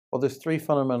Well, there's three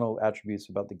fundamental attributes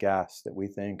about the gas that we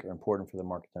think are important for the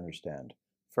market to understand.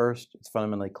 First, it's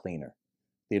fundamentally cleaner.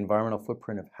 The environmental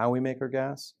footprint of how we make our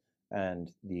gas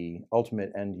and the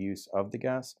ultimate end use of the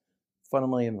gas,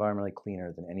 fundamentally environmentally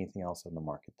cleaner than anything else on the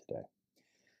market today.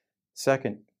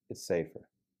 Second, it's safer.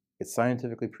 It's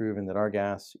scientifically proven that our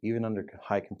gas, even under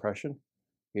high compression,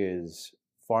 is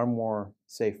far more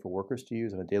safe for workers to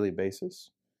use on a daily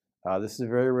basis. This is a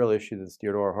very real issue that's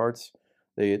dear to our hearts.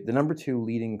 The number two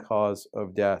leading cause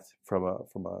of death from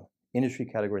a industry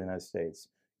category in the United States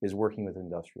is working with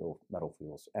industrial metal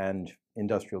fuels and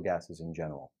industrial gases in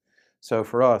general. So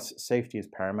for us, safety is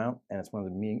paramount, and it's one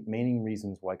of the main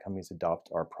reasons why companies adopt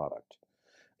our product.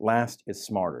 Last, it's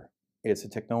smarter. It's a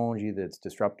technology that's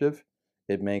disruptive.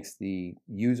 It makes the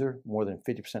user more than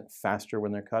 50% faster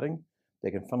when they're cutting. They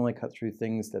can fundamentally cut through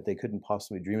things that they couldn't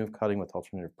possibly dream of cutting with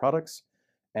alternative products.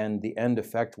 And the end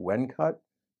effect when cut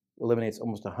eliminates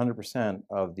almost 100%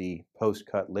 of the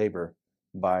post-cut labor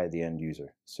by the end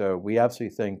user. So we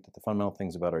absolutely think that the fundamental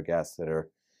things about our gas that are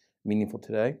meaningful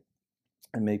today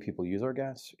and make people use our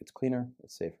gas, it's cleaner,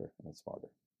 it's safer, and it's smarter.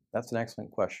 That's an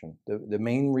excellent question. The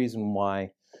main reason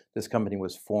why this company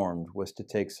was formed was to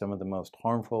take some of the most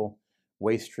harmful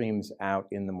waste streams out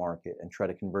in the market and try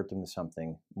to convert them to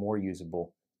something more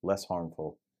usable, less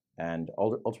harmful, and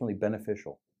ultimately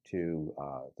beneficial to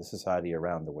the society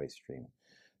around the waste stream.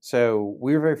 So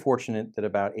we were very fortunate that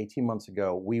about 18 months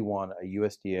ago, we won a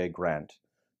USDA grant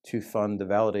to fund the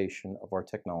validation of our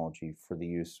technology for the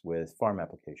use with farm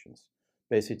applications,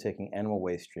 basically taking animal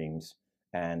waste streams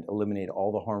and eliminate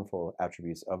all the harmful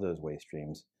attributes of those waste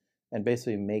streams and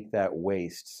basically make that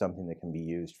waste something that can be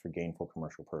used for gainful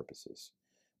commercial purposes.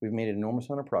 We've made an enormous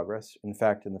amount of progress. In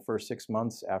fact, in the first 6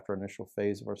 months after our initial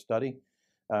phase of our study,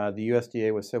 the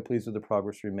USDA was so pleased with the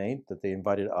progress we made that they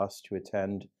invited us to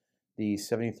attend the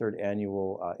 73rd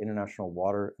Annual International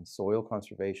Water and Soil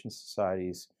Conservation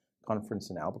Society's conference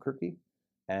in Albuquerque.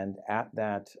 And at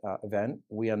that event,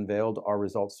 we unveiled our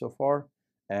results so far.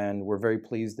 And we're very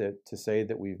pleased to say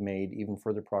that we've made even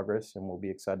further progress, and we'll be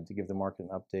excited to give the market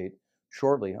an update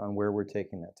shortly on where we're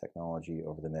taking that technology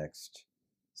over the next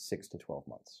 6 to 12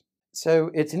 months. So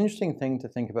it's an interesting thing to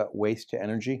think about waste to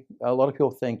energy. A lot of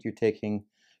people think you're taking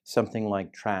something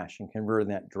like trash and converting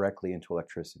that directly into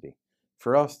electricity.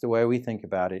 For us, the way we think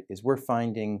about it is we're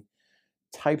finding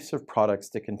types of products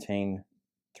that contain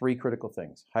three critical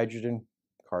things: hydrogen,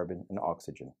 carbon, and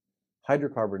oxygen.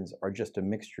 Hydrocarbons are just a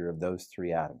mixture of those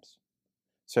three atoms.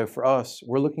 So for us,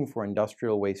 we're looking for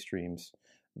industrial waste streams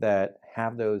that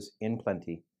have those in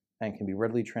plenty and can be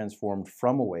readily transformed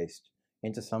from a waste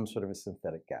into some sort of a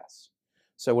synthetic gas.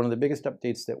 So one of the biggest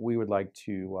updates that we would like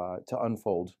to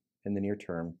unfold in the near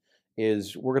term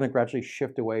is we're going to gradually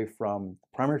shift away from the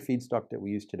primary feedstock that we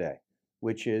use today,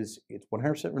 which is it's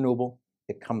 100% renewable.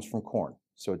 It comes from corn,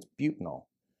 so it's butanol.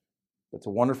 That's a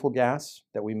wonderful gas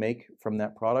that we make from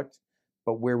that product,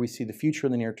 but where we see the future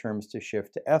in the near term is to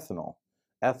shift to ethanol.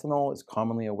 Ethanol is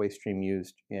commonly a waste stream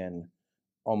used in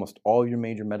almost all your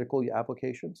major medical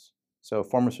applications. So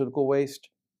pharmaceutical waste,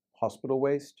 hospital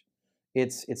waste,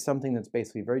 it's something that's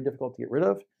basically very difficult to get rid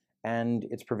of, and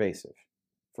it's pervasive.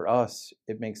 For us,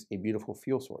 it makes a beautiful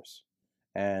fuel source.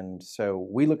 And so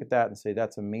we look at that and say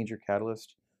that's a major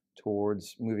catalyst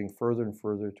towards moving further and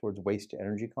further towards waste to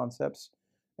energy concepts.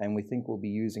 And we think we'll be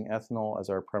using ethanol as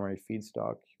our primary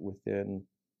feedstock within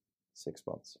 6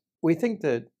 months. We think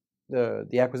that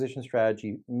the acquisition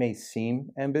strategy may seem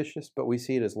ambitious, but we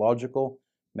see it as logical,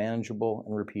 manageable,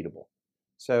 and repeatable.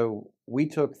 So we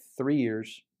took 3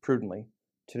 years prudently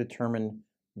to determine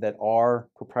that our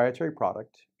proprietary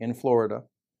product in Florida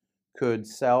could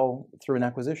sell through an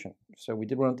acquisition. So we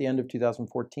did one at the end of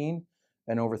 2014,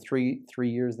 and over three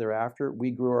years thereafter,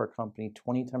 we grew our company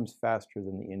 20 times faster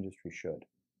than the industry should.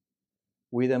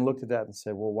 We then looked at that and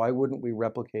said, well, why wouldn't we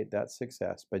replicate that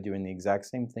success by doing the exact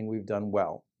same thing we've done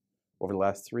well over the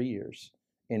last 3 years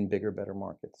in bigger, better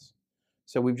markets?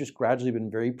 So we've just gradually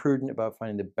been very prudent about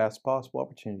finding the best possible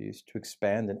opportunities to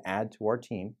expand and add to our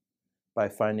team by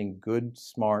finding good,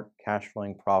 smart,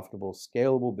 cash-flowing, profitable,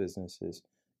 scalable businesses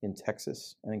in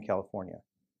Texas and in California.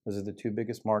 Those are the two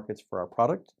biggest markets for our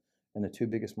product and the two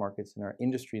biggest markets in our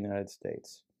industry in the United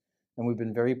States. And we've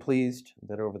been very pleased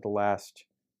that over the last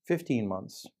 15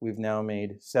 months, we've now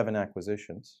made 7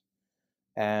 acquisitions,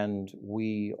 and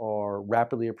we are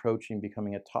rapidly approaching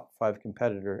becoming a top 5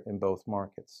 competitor in both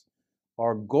markets.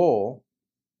 Our goal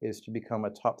is to become a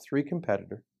top 3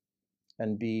 competitor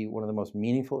and be one of the most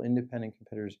meaningful independent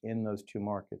competitors in those two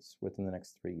markets within the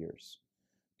next 3 years.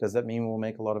 Does that mean we'll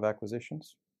make a lot of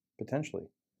acquisitions? Potentially.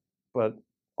 But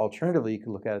alternatively, you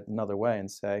could look at it another way and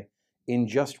say, In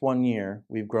just 1 year,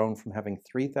 we've grown from having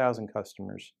 3,000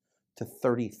 customers to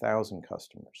 30,000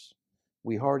 customers.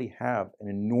 We already have an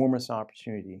enormous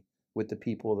opportunity with the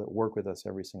people that work with us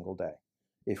every single day.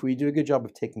 If we do a good job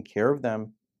of taking care of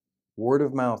them, word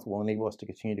of mouth will enable us to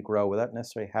continue to grow without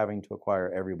necessarily having to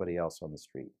acquire everybody else on the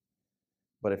street.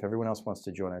 But if everyone else wants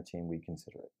to join our team, we'd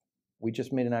consider it. We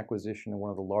just made an acquisition of one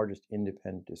of the largest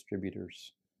independent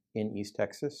distributors in East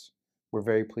Texas. We're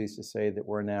very pleased to say that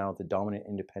we're now the dominant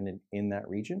independent in that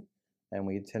region, and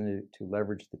we intend to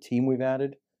leverage the team we've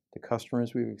added, the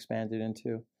customers we've expanded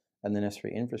into, and the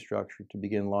necessary infrastructure to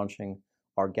begin launching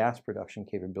our gas production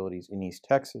capabilities in East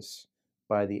Texas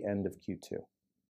by the end of Q2.